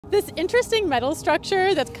This interesting metal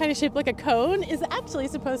structure that's kind of shaped like a cone is actually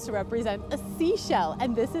supposed to represent a seashell,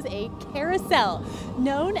 and this is a carousel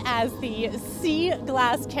known as the Sea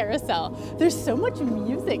Glass Carousel. There's so much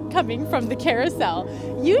music coming from the carousel.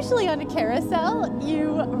 Usually on a carousel,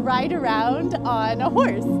 you ride around on a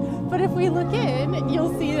horse, but if we look in,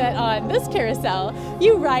 you'll see that on this carousel,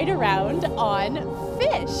 you ride around on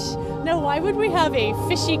fish. Now, why would we have a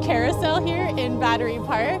fishy carousel here in Battery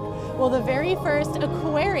Park? Well, the very first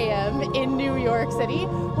aquarium in New York City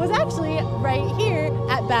was actually right here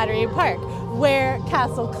at Battery Park, where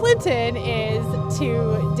Castle Clinton is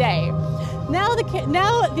today. Now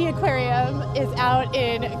the aquarium is out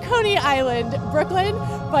in Coney Island, Brooklyn,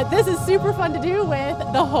 but this is super fun to do with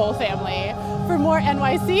the whole family. For more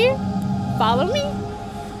NYC, follow me.